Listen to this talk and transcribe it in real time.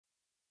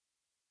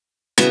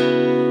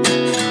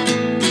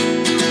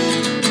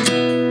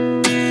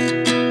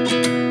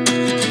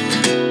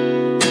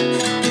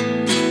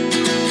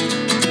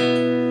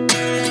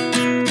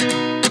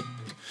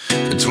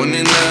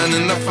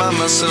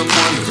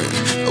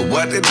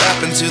what did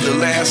happen to the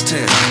last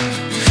 10?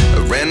 I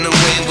ran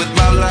away with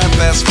my life,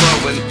 fast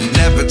forward,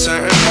 never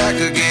turn back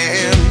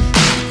again.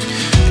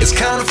 It's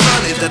kind of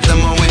funny that the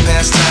more we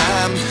pass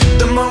time,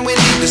 the more we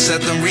need to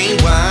set the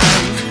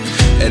rewind.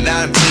 And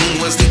 19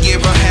 was the year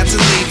I had to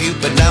leave you,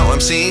 but now I'm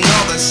seeing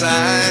all the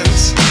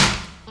signs.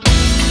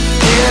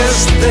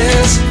 Is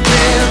this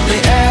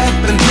really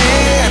happening?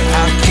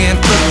 I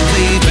can't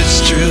believe it's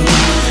true.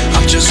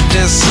 I'm just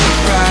as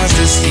surprised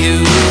as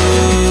you.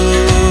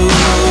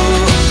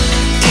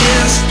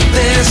 Is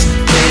this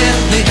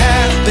really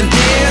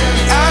happening?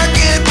 I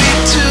can't be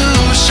too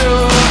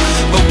sure,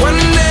 but one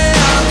day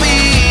I'll be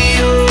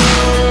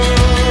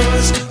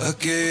yours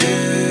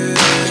again.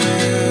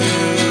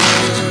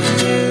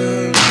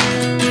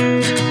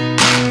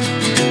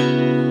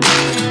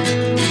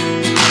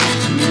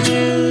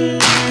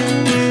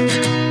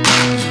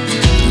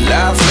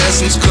 Life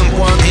lessons come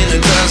one in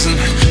a dozen,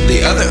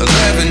 the other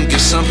 11 get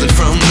something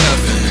from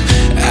nothing.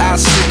 I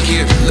sit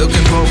here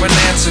looking for an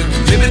answer.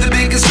 Maybe the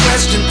biggest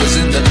question was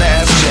in the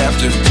last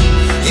chapter.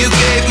 You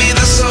gave me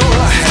the soul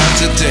I have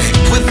today.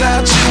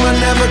 Without you I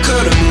never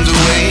could have moved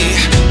away.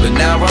 But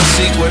now I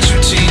see what you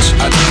teach.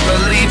 I do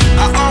believe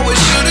I always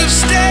should have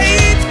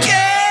stayed.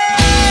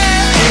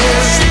 Yeah.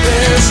 Is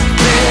this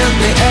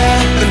really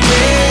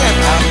happening?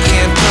 I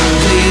can't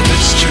believe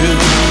it's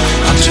true.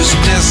 I'm just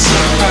as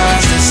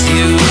surprised as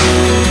you.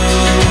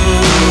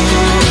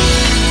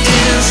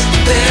 Is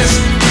this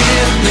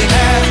really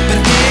happening?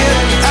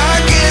 I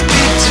can't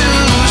be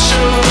too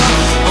sure,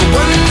 but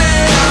one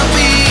day I'll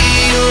be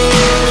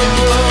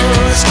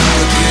yours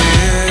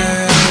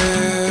again.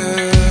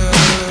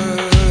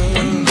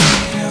 One day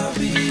I'll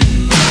be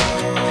yours.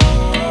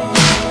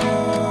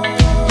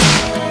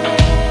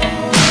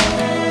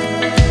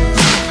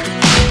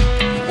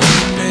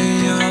 One day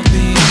I'll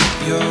be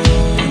yours.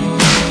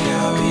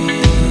 I'll be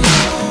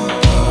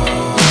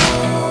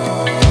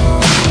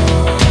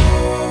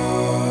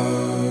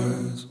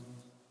yours.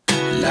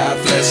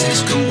 Life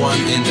lessons come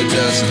one in a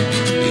dozen,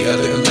 the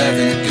other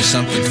 11 get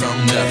something from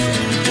nothing.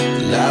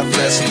 Life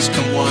lessons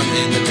come one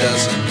in a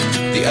dozen,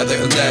 the other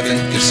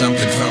 11 get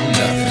something from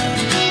nothing.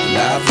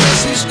 Life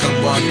lessons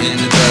come one in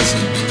a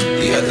dozen,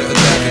 the other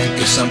 11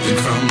 get something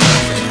from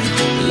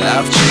nothing.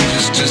 Life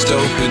changes just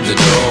open the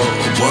door.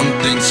 One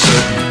thing's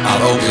certain,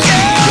 I'll always be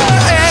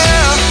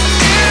yours.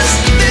 Is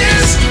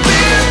this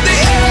really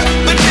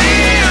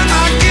happening?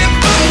 I can't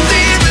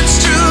believe it's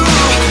true.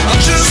 I'm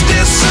just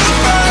as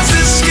surprised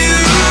as you.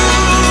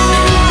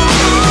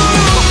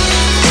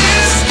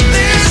 Is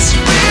this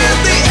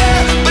really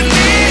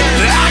happening?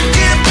 I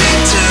can't be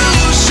too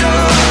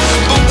sure,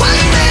 but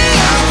one day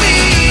I'll be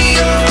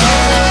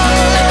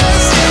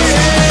yours.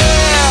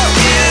 Yeah.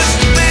 Is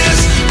this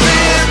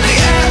really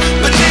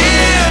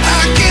happening?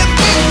 I can't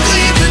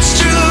believe it's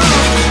true.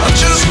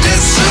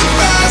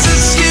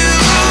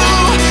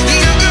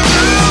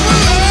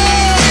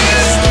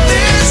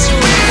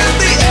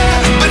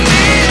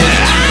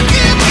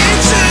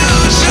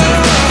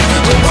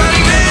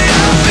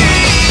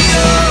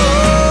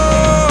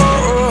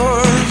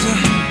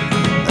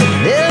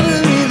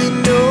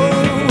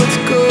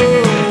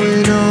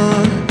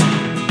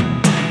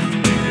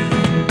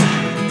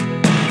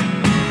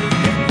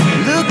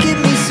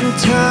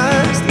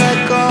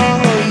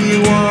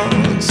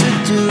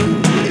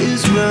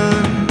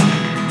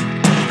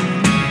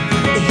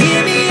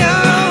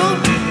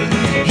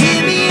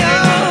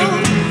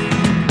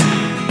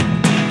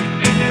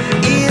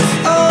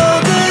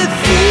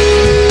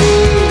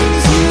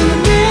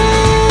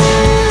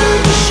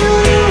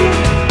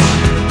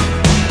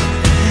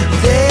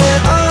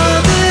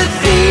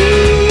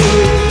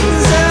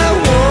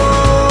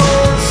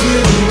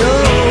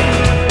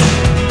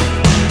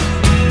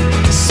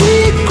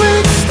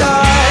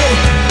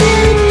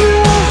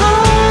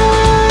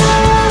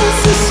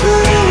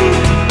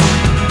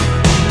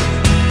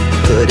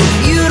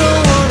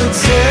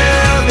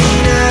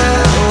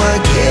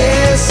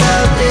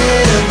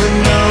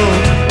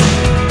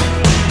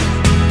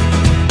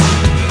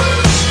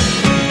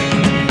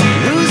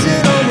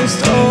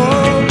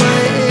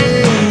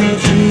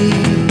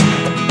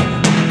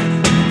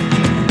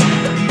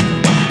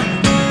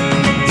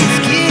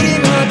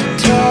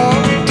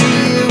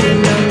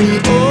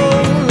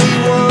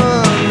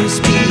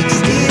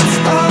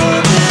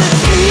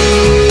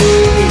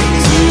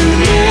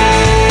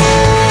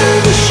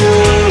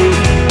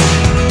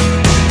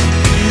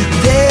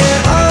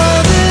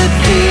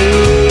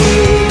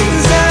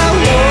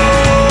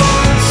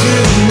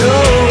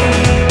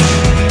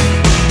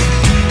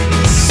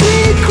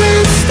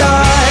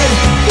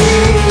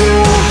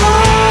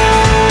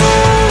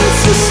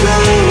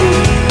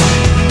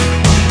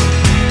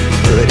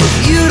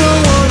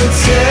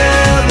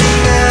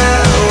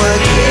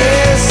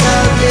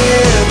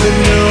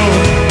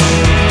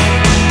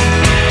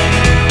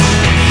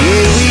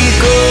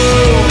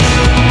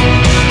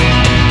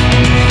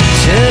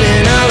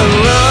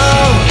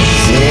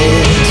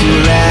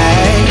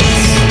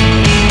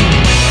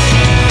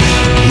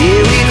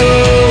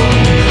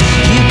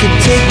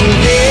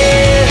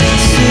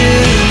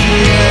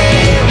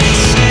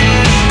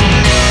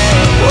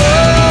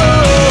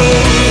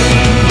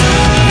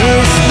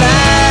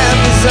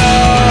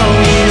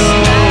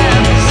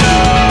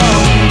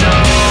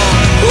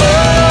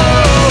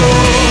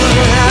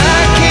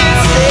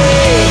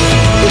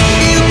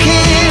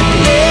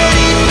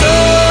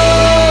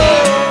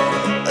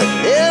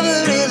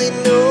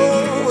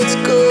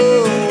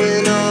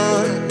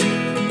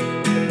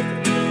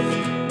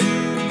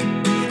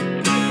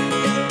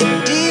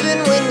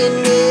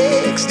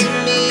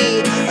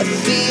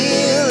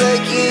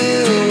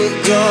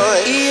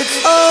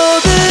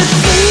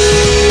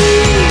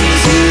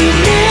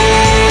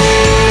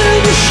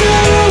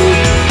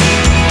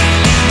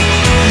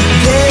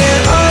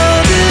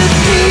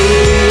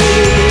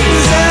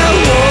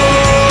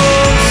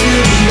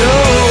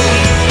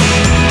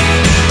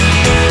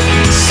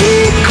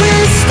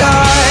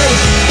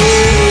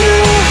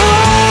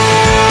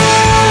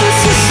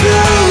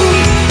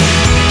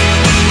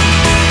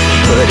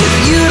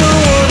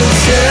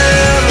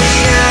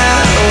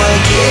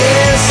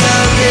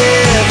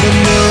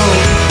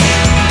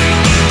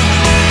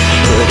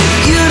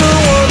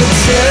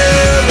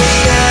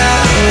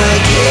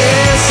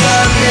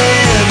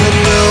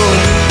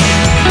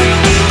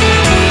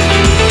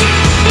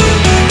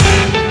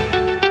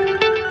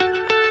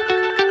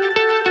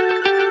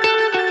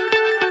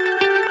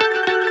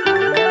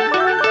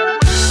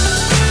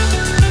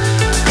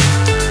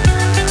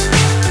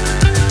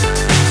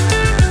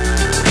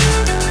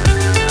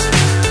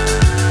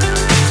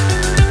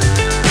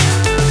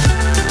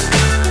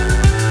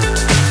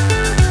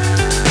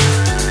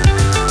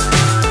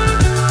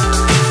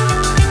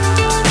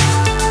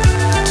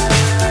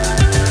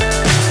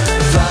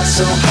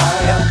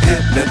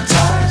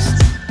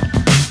 hypnotized.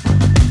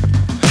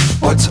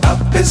 What's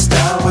up is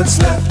down, what's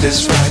left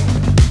is right.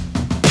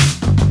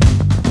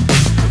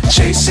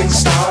 Chasing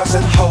stars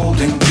and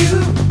holding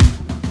you.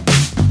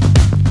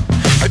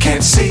 I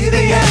can't see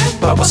the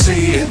end, but we'll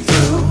see it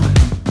through.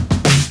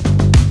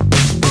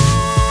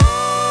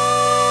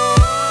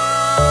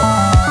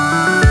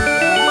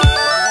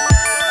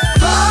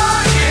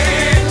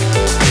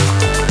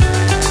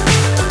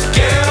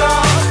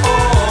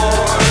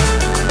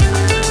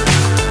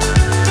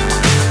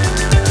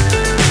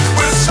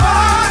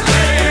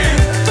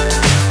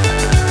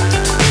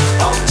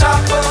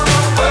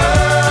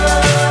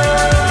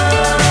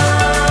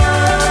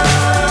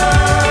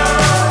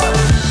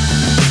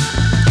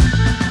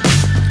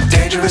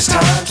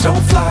 Times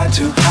don't fly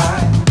too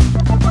high.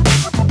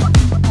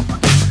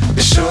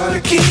 Be sure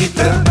to keep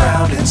the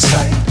ground in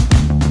sight.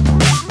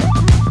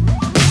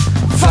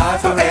 Fly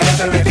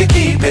forever if you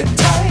keep it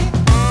tight.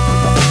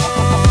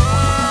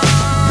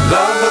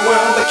 Love the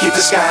world but keep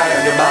the sky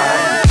on your mind.